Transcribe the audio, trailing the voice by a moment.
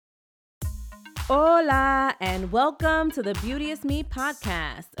Hola, and welcome to the Beauty is Me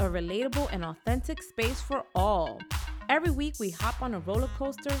podcast, a relatable and authentic space for all. Every week, we hop on a roller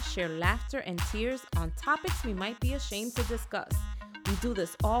coaster, share laughter and tears on topics we might be ashamed to discuss. We do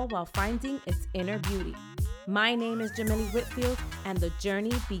this all while finding its inner beauty. My name is Jamily Whitfield, and the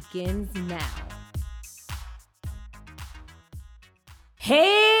journey begins now.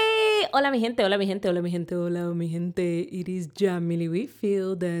 Hey! Hola mi gente, hola mi gente, hola mi gente, hola mi gente. It is Jamily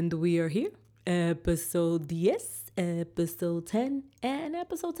Whitfield, and we are here. Episode 10, episode 10, and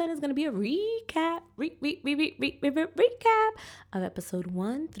episode 10 is going to be a recap, recap of episode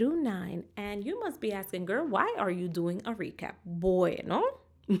 1 through 9. And you must be asking, girl, why are you doing a recap? Boy,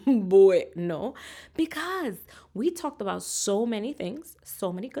 no, because we talked about so many things,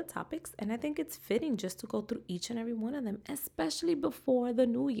 so many good topics, and I think it's fitting just to go through each and every one of them, especially before the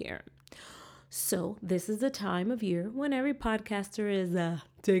new year. So this is the time of year when every podcaster is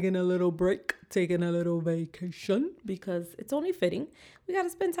taking a little break, taking a little vacation, because it's only fitting. We got to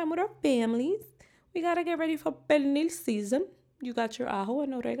spend time with our families. We got to get ready for pernil season. You got your ajo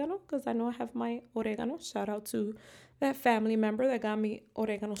and oregano, because I know I have my oregano. Shout out to that family member that got me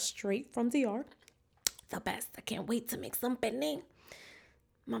oregano straight from DR. The best. I can't wait to make some pernil.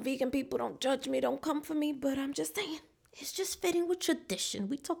 My vegan people, don't judge me, don't come for me, but I'm just saying. It's just fitting with tradition.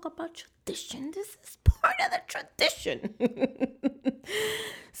 We talk about tradition. This is part of the tradition.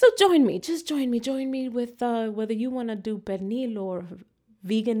 So join me. Just join me with whether you want to do pernil or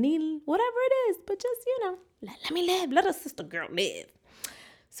veganil, whatever it is. But just, let me live. Let a sister girl live.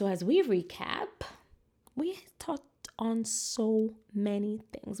 So as we recap, we touched on so many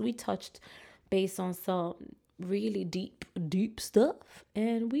things. We touched base on some really deep stuff.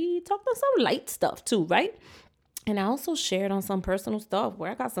 And we talked on some light stuff too, right? And I also shared on some personal stuff where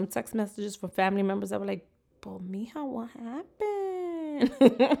I got some text messages from family members that were like, but mija, what happened?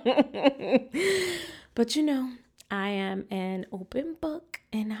 But I am an open book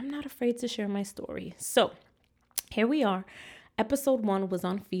and I'm not afraid to share my story. So here we are. Episode 1 was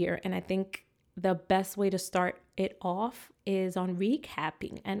on fear. And I think the best way to start it off is on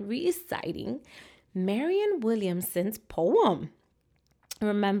recapping and reciting Marianne Williamson's poem.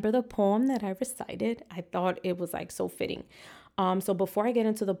 Remember the poem that I recited? I thought it was so fitting. So before I get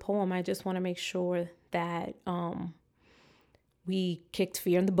into the poem, I just want to make sure that we kicked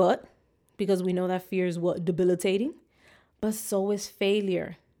fear in the butt, because we know that fear is debilitating, but so is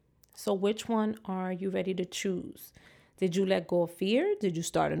failure. So which one are you ready to choose? Did you let go of fear? Did you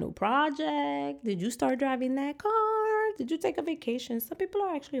start a new project? Did you start driving that car? Did you take a vacation? Some people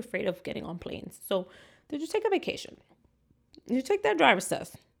are actually afraid of getting on planes. So did you take a vacation? You take that driver's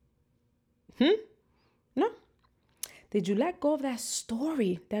test. No. Did you let go of that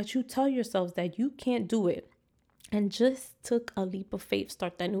story that you tell yourselves that you can't do it and just took a leap of faith,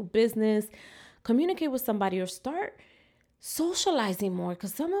 start that new business, communicate with somebody, or start socializing more?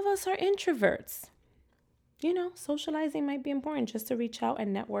 Because some of us are introverts. Socializing might be important just to reach out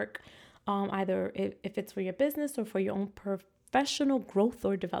and network, either if it's for your business or for your own professional growth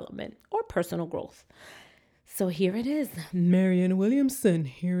or development or personal growth. So here it is. Marianne Williamson.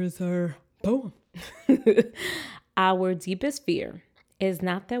 Here is her poem. Our deepest fear is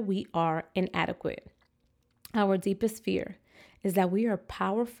not that we are inadequate. Our deepest fear is that we are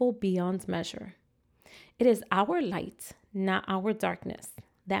powerful beyond measure. It is our light, not our darkness,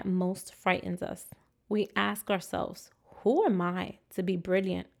 that most frightens us. We ask ourselves, who am I to be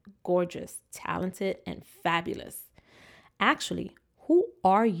brilliant, gorgeous, talented, and fabulous? Actually, who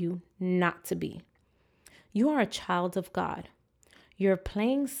are you not to be? You are a child of God. Your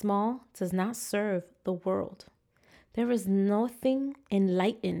playing small does not serve the world. There is nothing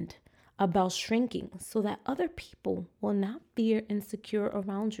enlightened about shrinking so that other people will not fear insecure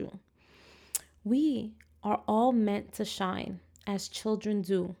around you. We are all meant to shine as children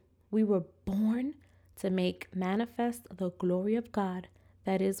do. We were born to make manifest the glory of God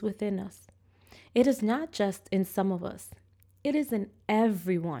that is within us. It is not just in some of us. It is in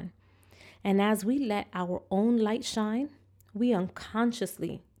everyone. And as we let our own light shine, we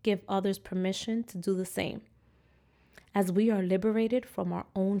unconsciously give others permission to do the same. As we are liberated from our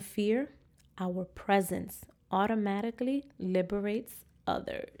own fear, our presence automatically liberates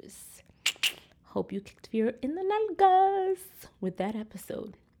others. Hope you kicked fear in the nalgas with that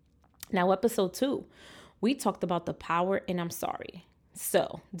episode. Now, episode 2, we talked about the power in I'm sorry.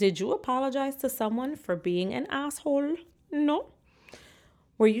 So, did you apologize to someone for being an asshole? No.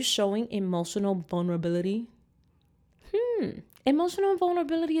 Were you showing emotional vulnerability? Emotional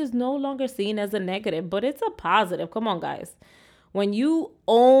vulnerability is no longer seen as a negative, but it's a positive. Come on, guys. When you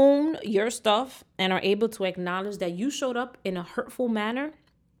own your stuff and are able to acknowledge that you showed up in a hurtful manner,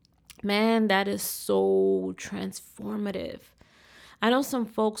 Man, that is so transformative. I know some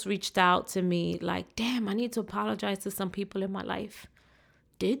folks reached out to me like, damn, I need to apologize to some people in my life.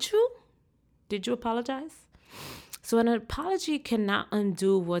 Did you? Did you apologize? So, an apology cannot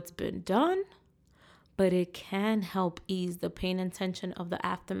undo what's been done, but it can help ease the pain and tension of the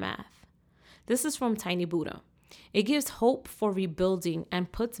aftermath. This is from Tiny Buddha. It gives hope for rebuilding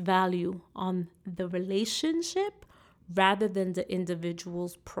and puts value on the relationship rather than the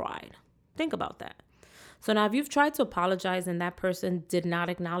individual's pride. Think about that. So now, if you've tried to apologize and that person did not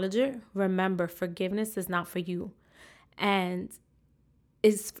acknowledge it, remember forgiveness is not for you. And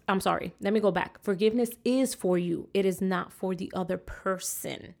let me go back. Forgiveness is for you. It is not for the other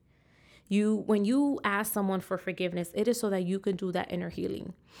person. When you ask someone for forgiveness, it is so that you can do that inner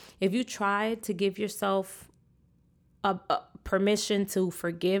healing. If you try to give yourself a permission to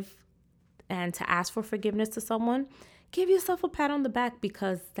forgive and to ask for forgiveness to someone, give yourself a pat on the back,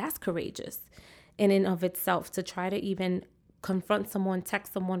 because that's courageous in and of itself, to try to even confront someone,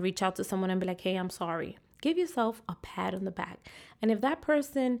 text someone, reach out to someone and be like, hey, I'm sorry. Give yourself a pat on the back. And if that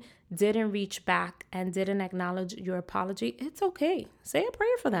person didn't reach back and didn't acknowledge your apology, it's okay. Say a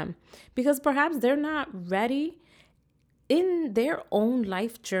prayer for them, because perhaps they're not ready in their own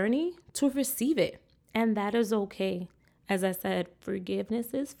life journey to receive it. And that is okay. As I said,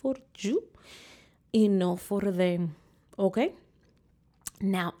 forgiveness is for you and not for them. Okay?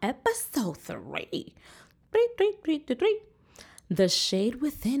 Now, episode 3. The shade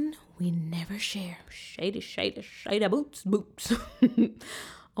within we never share. Shady boots.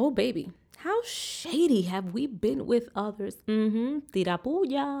 Oh, baby. How shady have we been with others?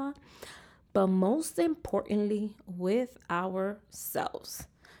 Tirapuya. But most importantly, with ourselves.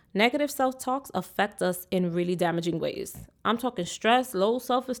 Negative self-talks affect us in really damaging ways. I'm talking stress, low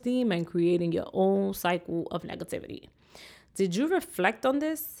self-esteem, and creating your own cycle of negativity. Did you reflect on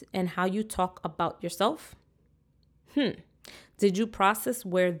this and how you talk about yourself? Did you process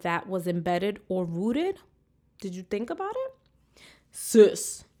where that was embedded or rooted? Did you think about it?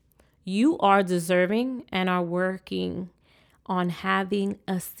 Sis, you are deserving and are working on having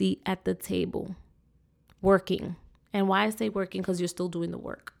a seat at the table. Working. And why I say working? Because you're still doing the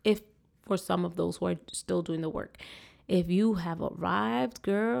work. If for some of those who are still doing the work, if you have arrived,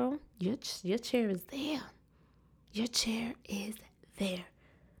 girl, your chair is there. Your chair is there.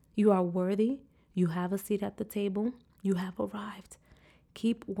 You are worthy. You have a seat at the table. You have arrived.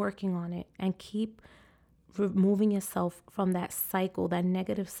 Keep working on it and keep removing yourself from that cycle, that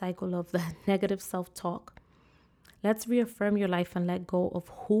negative cycle of that negative self-talk. Let's reaffirm your life and let go of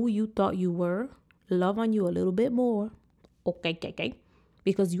who you thought you were. Love on you a little bit more. Okay.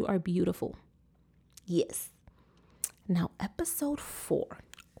 Because you are beautiful. Yes. Now, episode 4.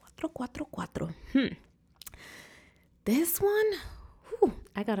 Cuatro. This one,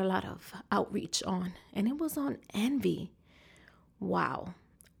 I got a lot of outreach on, and it was on envy. Wow.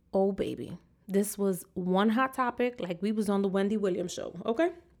 Oh, baby. This was one hot topic, like we was on the Wendy Williams show, okay?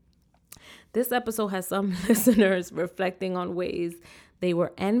 This episode has some listeners reflecting on ways they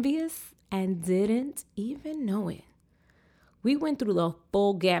were envious and didn't even know it. We went through the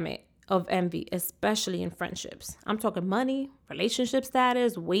full gamut of envy, especially in friendships. I'm talking money, relationship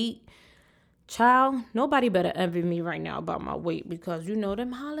status, weight. Child, nobody better envy me right now about my weight, because you know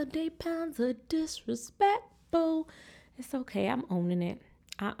them holiday pounds are disrespectful. It's okay. I'm owning it.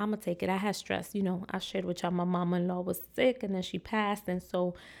 I'm going to take it. I had stress. You know, I shared with y'all my mama-in-law was sick and then she passed. And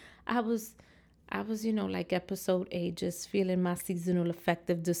so I was, like episode 8, just feeling my seasonal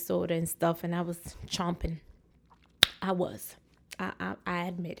affective disorder and stuff. And I was chomping. I was. I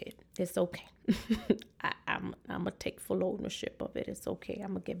admit it. It's okay. I'm going to take full ownership of it. It's okay.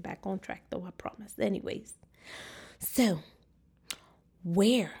 I'm going to get back on track, though, I promise. Anyways, so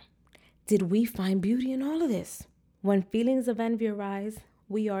where did we find beauty in all of this? When feelings of envy arise,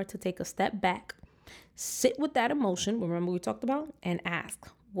 we are to take a step back, sit with that emotion, remember we talked about, and ask,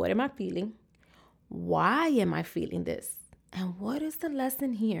 what am I feeling? Why am I feeling this? And what is the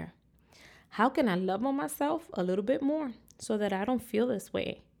lesson here? How can I love on myself a little bit more so that I don't feel this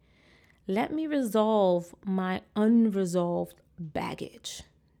way? Let me resolve my unresolved baggage.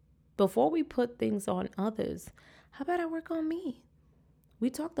 Before we put things on others, how about I work on me? We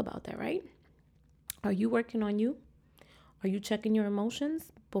talked about that, right? Are you working on you? Are you checking your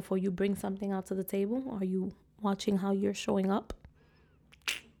emotions before you bring something out to the table? Are you watching how you're showing up?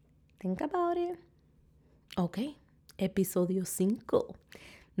 Think about it. Okay, episodio 5.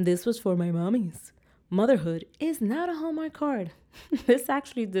 This was for my mommies. Motherhood is not a Hallmark card. This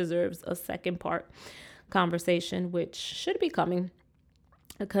actually deserves a second part conversation, which should be coming,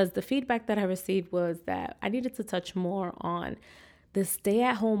 because the feedback that I received was that I needed to touch more on the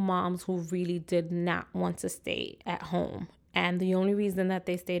stay-at-home moms who really did not want to stay at home. And the only reason that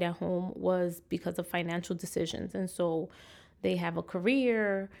they stayed at home was because of financial decisions. And so they have a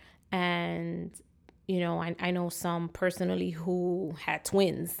career. And, I know some personally who had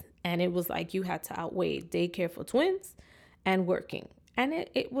twins. And it was like you had to outweigh daycare for twins and working. And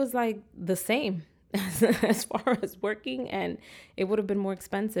it was like the same as far as working. And it would have been more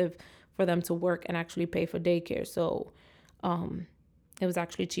expensive for them to work and actually pay for daycare. So it was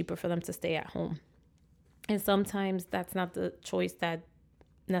actually cheaper for them to stay at home. And sometimes that's not the choice that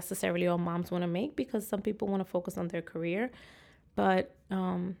necessarily all moms want to make, because some people want to focus on their career. But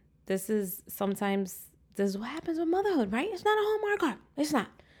this is what happens with motherhood, right? It's not a Hallmark card. It's not.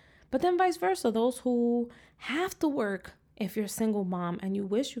 But then vice versa, those who have to work, if you're a single mom and you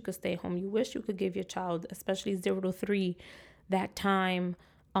wish you could stay home, you wish you could give your child, especially 0 to 3, that time,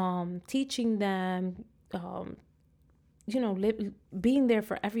 teaching them, being there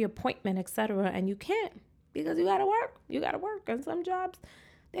for every appointment, etc. And you can't, because you gotta work. And some jobs,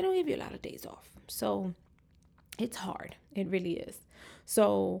 they don't give you a lot of days off. So it's hard. It really is.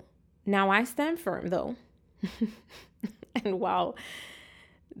 So now I stand firm though. And wow,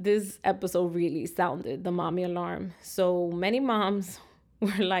 this episode really sounded the mommy alarm. So many moms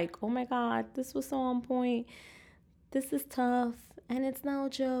were like, oh my God, this was so on point. This is tough and it's no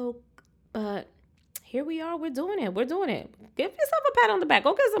joke. But here we are. We're doing it. Give yourself a pat on the back.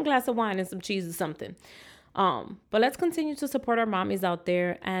 Go get some glass of wine and some cheese or something. But let's continue to support our mommies out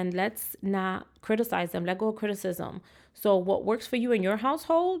there, and let's not criticize them. Let go of criticism. So what works for you in your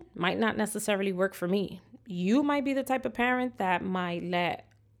household might not necessarily work for me. You might be the type of parent that might let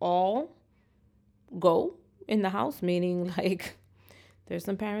all go in the house, meaning like there's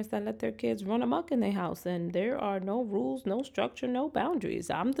some parents that let their kids run amok in their house and there are no rules, no structure, no boundaries.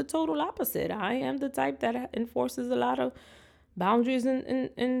 I'm the total opposite. I am the type that enforces a lot of boundaries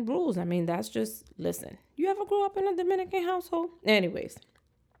and rules. I mean, that's just, listen, you ever grew up in a Dominican household? Anyways,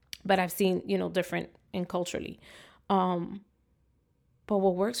 but I've seen, different and culturally. But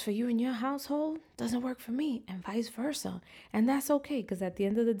what works for you in your household doesn't work for me, and vice versa. And that's okay, because at the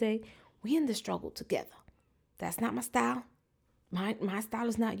end of the day, we in the struggle together. That's not my style. My style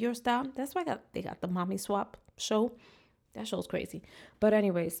is not your style. That's why they got the Mommy Swap show. That show's crazy. But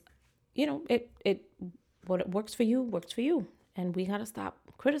anyways, what works for you works for you. And we got to stop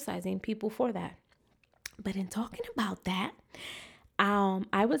criticizing people for that. But in talking about that,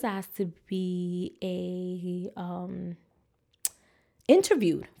 I was asked to be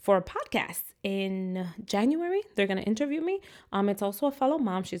interviewed for a podcast in January. They're going to interview me. It's also a fellow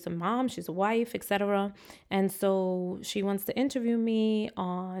mom. She's a mom, she's a wife, etc. And so she wants to interview me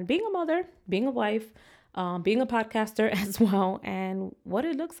on being a mother, being a wife, being a podcaster as well, and what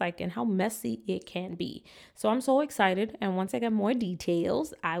it looks like and how messy it can be. So I'm so excited. And once I get more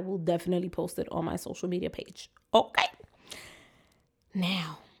details, I will definitely post it on my social media page. Okay.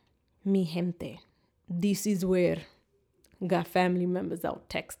 Now, mi gente, this is where got family members out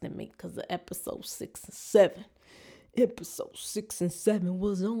texting me because of episode 6 and 7. Episode 6 and 7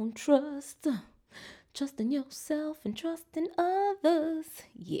 was on trust. Trusting yourself and trusting others.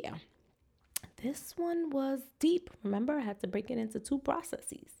 Yeah. This one was deep. Remember, I had to break it into 2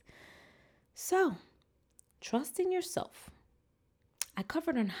 processes. So, trusting yourself. I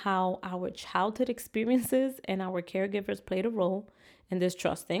covered on how our childhood experiences and our caregivers played a role in this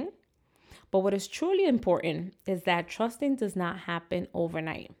trusting. But what is truly important is that trusting does not happen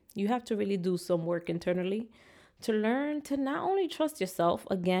overnight. You have to really do some work internally to learn to not only trust yourself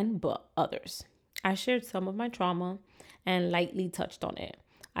again, but others. I shared some of my trauma and lightly touched on it.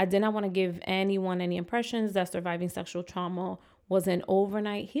 I did not want to give anyone any impressions that surviving sexual trauma was an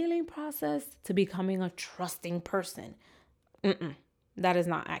overnight healing process to becoming a trusting person. That is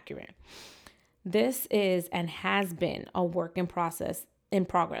not accurate. This is and has been a work in progress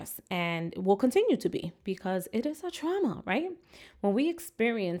and will continue to be, because it is a trauma, right? When we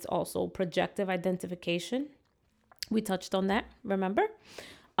experience also projective identification, we touched on that, remember?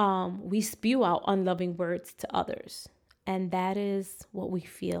 We spew out unloving words to others, and that is what we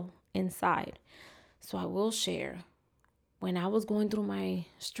feel inside. So I will share, when I was going through my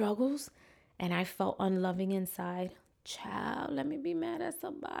struggles and I felt unloving inside, child, let me be mad at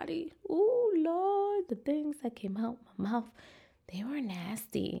somebody. Oh Lord, the things that came out my mouth, they were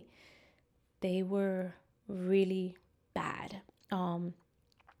nasty. They were really bad.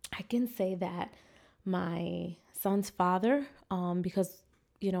 I can say that my son's father, because,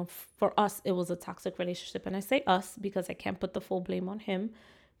 for us, it was a toxic relationship. And I say us because I can't put the full blame on him,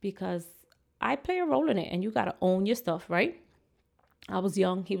 because I play a role in it, and you got to own your stuff, right? I was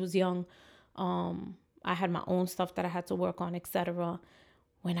young. He was young. I had my own stuff that I had to work on, etc.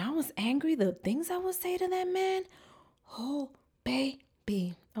 When I was angry, the things I would say to that man, oh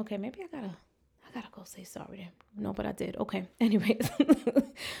baby. Okay, maybe I gotta go say sorry to him. No, but I did. Okay. Anyways.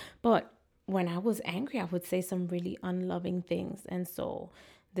 But when I was angry, I would say some really unloving things. And so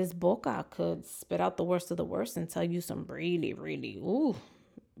this book, I could spit out the worst of the worst and tell you some really, really, ooh,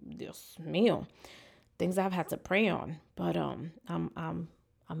 Dios mío, things I've had to pray on. But I'm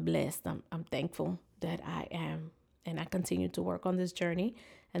blessed. I'm thankful that I am, and I continue to work on this journey,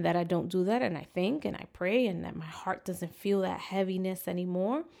 and that I don't do that, and I think and I pray, and that my heart doesn't feel that heaviness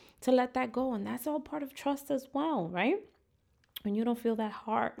anymore, to let that go. And that's all part of trust as well, right? When you don't feel that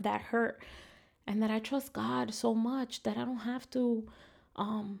hurt, and that I trust God so much that I don't have to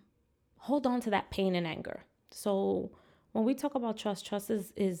hold on to that pain and anger. So when we talk about trust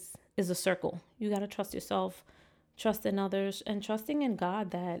is a circle. You got to trust yourself, trust in others, and trusting in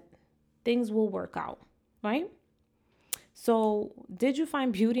God that things will work out, right? So, did you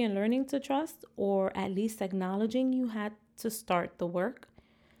find beauty in learning to trust, or at least acknowledging you had to start the work?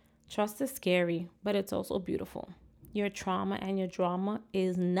 Trust is scary, but it's also beautiful. Your trauma and your drama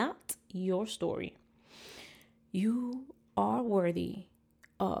is not your story. You are worthy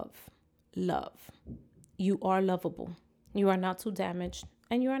of love. You are lovable. You are not too damaged,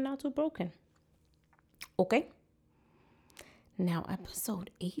 and you are not too broken. Okay? Now,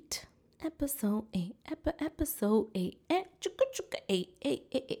 episode 8. Episode 8. Episode 8. Chuka chuka 8. 8,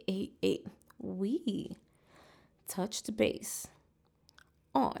 8, 8, 8, 8. We touched base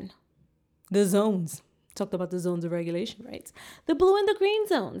on the zones. Talked about the zones of regulation, right? The blue and the green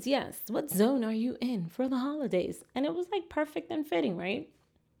zones. Yes. What zone are you in for the holidays? And it was like perfect and fitting, right?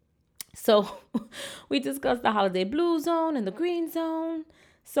 So we discussed the holiday blue zone and the green zone.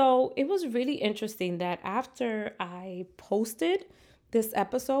 So it was really interesting that after I posted this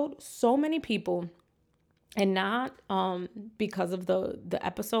episode, so many people, and not because of the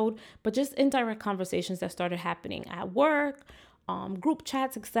episode, but just indirect conversations that started happening at work, group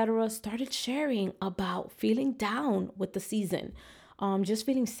chats, etc., started sharing about feeling down with the season, just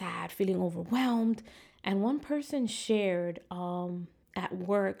feeling sad, feeling overwhelmed. And one person shared at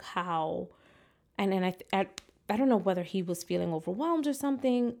work how, and then I don't know whether he was feeling overwhelmed or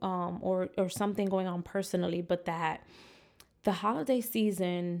something, or something going on personally, but that the holiday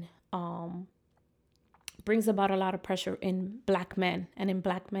season brings about a lot of pressure in Black men, and in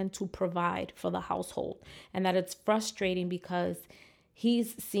Black men to provide for the household, and that it's frustrating because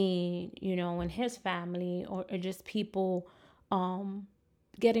he's seen, in his family, or just people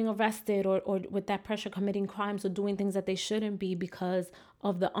getting arrested, or with that pressure committing crimes or doing things that they shouldn't be, because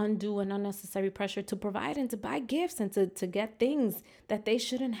of the undue and unnecessary pressure to provide and to buy gifts and to get things that they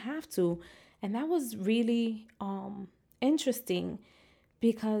shouldn't have to. And that was really interesting,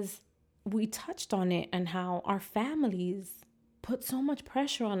 because we touched on it, and how our families put so much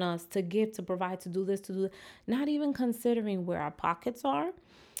pressure on us to give, to provide, to do this, to do that, not even considering where our pockets are,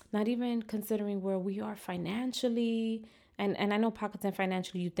 not even considering where we are financially. And I know pockets and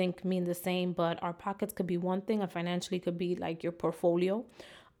financially you think mean the same, but our pockets could be one thing, and financially could be like your portfolio,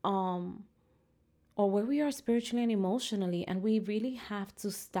 or where we are spiritually and emotionally. And we really have to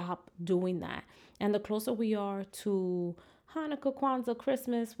stop doing that. And the closer we are to Hanukkah, Kwanzaa,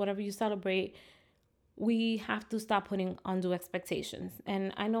 Christmas, whatever you celebrate, we have to stop putting undue expectations.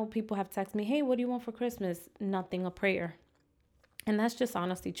 And I know people have texted me, hey, what do you want for Christmas? Nothing, a prayer. And that's just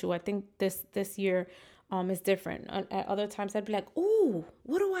honestly true. I think this year is different. At other times I'd be like, ooh,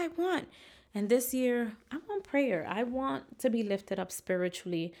 what do I want? And this year I want prayer. I want to be lifted up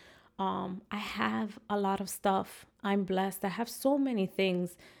spiritually. I have a lot of stuff. I'm blessed. I have so many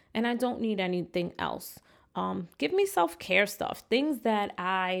things, and I don't need anything else. Give me self-care stuff, things that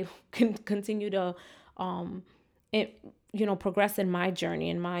I can continue to, progress in my journey,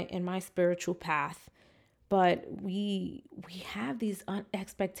 in my spiritual path. But we have these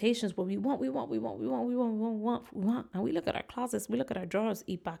expectations where we want, and we look at our closets, we look at our drawers,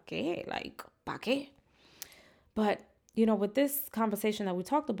 y pa qué, like pa qué. But with this conversation that we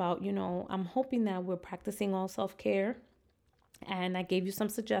talked about, I'm hoping that we're practicing all self-care. And I gave you some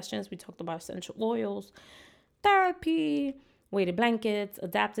suggestions. We talked about essential oils, therapy, weighted blankets,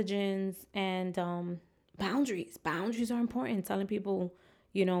 adaptogens, and boundaries. Boundaries are important. Telling people,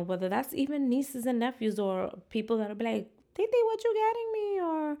 whether that's even nieces and nephews, or people that'll be like, Titi, what you getting me?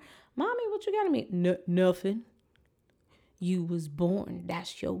 Or Mommy, what you getting me? Nothing. You was born.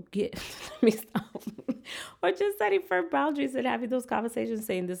 That's your gift. Let me stop. Or just setting firm boundaries and having those conversations,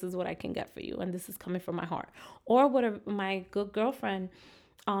 saying, this is what I can get for you, and this is coming from my heart. Or what my good girlfriend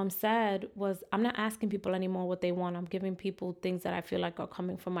said was, I'm not asking people anymore what they want. I'm giving people things that I feel like are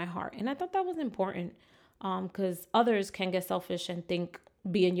coming from my heart. And I thought that was important. Because others can get selfish and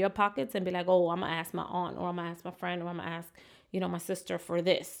be in your pockets and be like, oh, I'm going to ask my aunt, or I'm going to ask my friend, or I'm going to ask, my sister for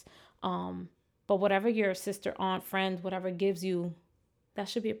this. But whatever your sister, aunt, friend, whatever gives you, that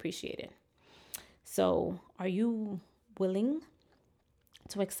should be appreciated. So are you willing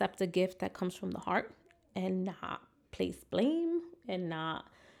to accept a gift that comes from the heart and not place blame and not,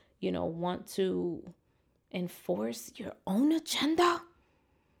 want to enforce your own agenda?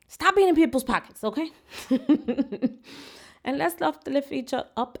 Stop being in people's pockets, okay? And let's uplift each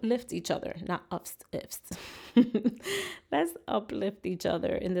other, not uplifts. Let's uplift each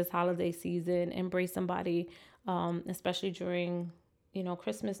other in this holiday season. Embrace somebody, especially during,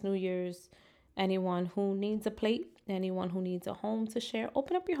 Christmas, New Year's. Anyone who needs a plate, anyone who needs a home to share,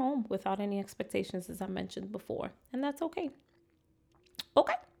 open up your home without any expectations, as I mentioned before. And that's okay.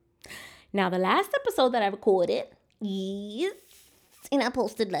 Okay. Now, the last episode that I recorded, yes, and I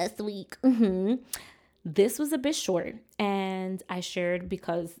posted last week. This was a bit short, and I shared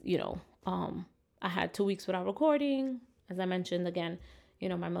because, I had 2 weeks without recording. As I mentioned again,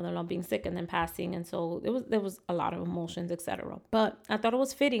 my mother-in-law being sick and then passing. And so there was a lot of emotions, etc. But I thought it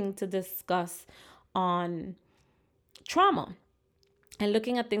was fitting to discuss on trauma and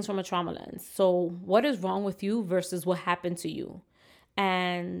looking at things from a trauma lens. So what is wrong with you versus what happened to you?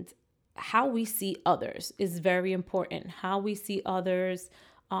 And how we see others is very important. How we see others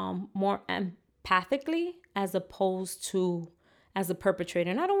more empathically as opposed to as a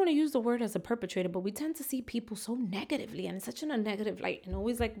perpetrator. And I don't want to use the word as a perpetrator, but we tend to see people so negatively and such in a negative light and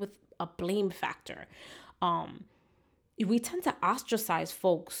always like with a blame factor. We tend to ostracize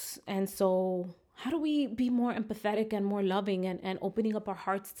folks. And so how do we be more empathetic and more loving and opening up our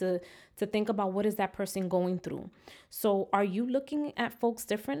hearts to think about what is that person going through? So are you looking at folks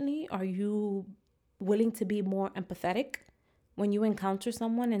differently? Are you willing to be more empathetic when you encounter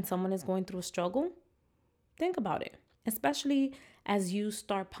someone and someone is going through a struggle? Think about it, especially as you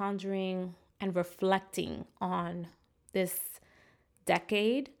start pondering and reflecting on this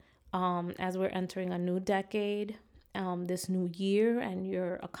decade, as we're entering a new decade, this new year, and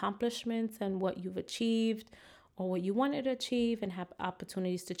your accomplishments and what you've achieved or what you wanted to achieve and have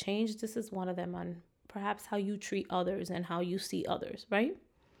opportunities to change. This is one of them, on perhaps how you treat others and how you see others, right?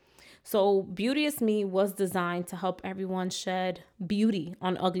 So Beauteous Me was designed to help everyone shed beauty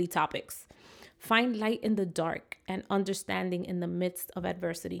on ugly topics, find light in the dark, and understanding in the midst of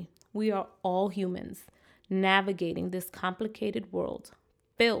adversity. We are all humans navigating this complicated world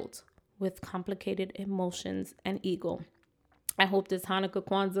filled with complicated emotions and ego. I hope this Hanukkah,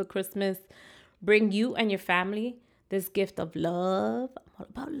 Kwanzaa, Christmas bring you and your family this gift of love. I'm all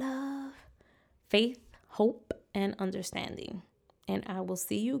about love, faith, hope, and understanding. And I will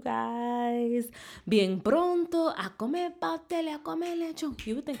see you guys bien pronto a comer pastel, a comer lechon.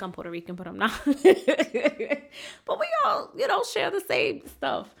 You would think I'm Puerto Rican, but I'm not. But we all, share the same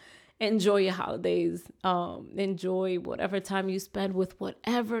stuff. Enjoy your holidays. Enjoy whatever time you spend with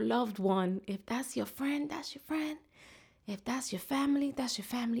whatever loved one. If that's your friend, that's your friend. If that's your family, that's your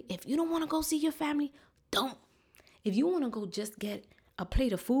family. If you don't want to go see your family, don't. If you want to go just get a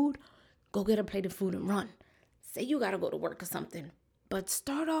plate of food, go get a plate of food and run. Say you got to go to work or something. But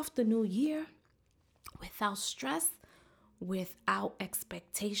start off the new year without stress, without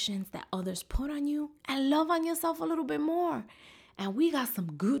expectations that others put on you, and love on yourself a little bit more. And we got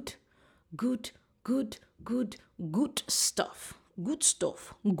some good stuff. Good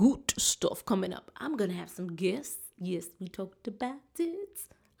stuff coming up. I'm going to have some guests. Yes, we talked about it.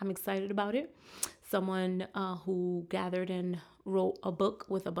 I'm excited about it. Someone who gathered and wrote a book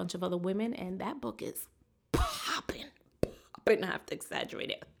with a bunch of other women, and that book is popping. I have to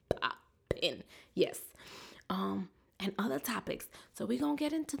exaggerate it. Popping. Yes. And other topics. So we're going to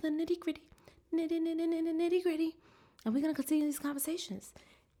get into the nitty-gritty. Nitty-gritty. And we're going to continue these conversations.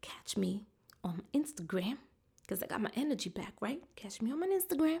 Catch me on Instagram, because I got my energy back, right? Catch me on my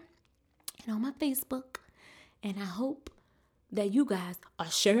Instagram and on my Facebook. And I hope that you guys are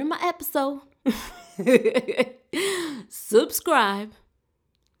sharing my episode. Subscribe.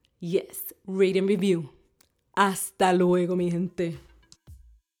 Yes, rate and review. Hasta luego, mi gente.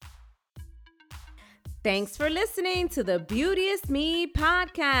 Thanks for listening to the Beauteous Me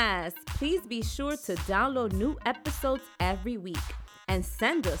podcast. Please be sure to download new episodes every week and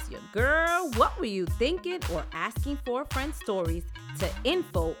send us your girl, what were you thinking, or asking for a friend stories to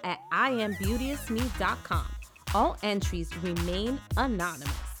info@iambeauteousme.com. All entries remain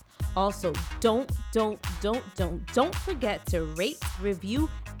anonymous. Also, don't forget to rate, review,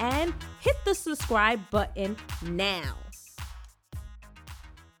 and hit the subscribe button now.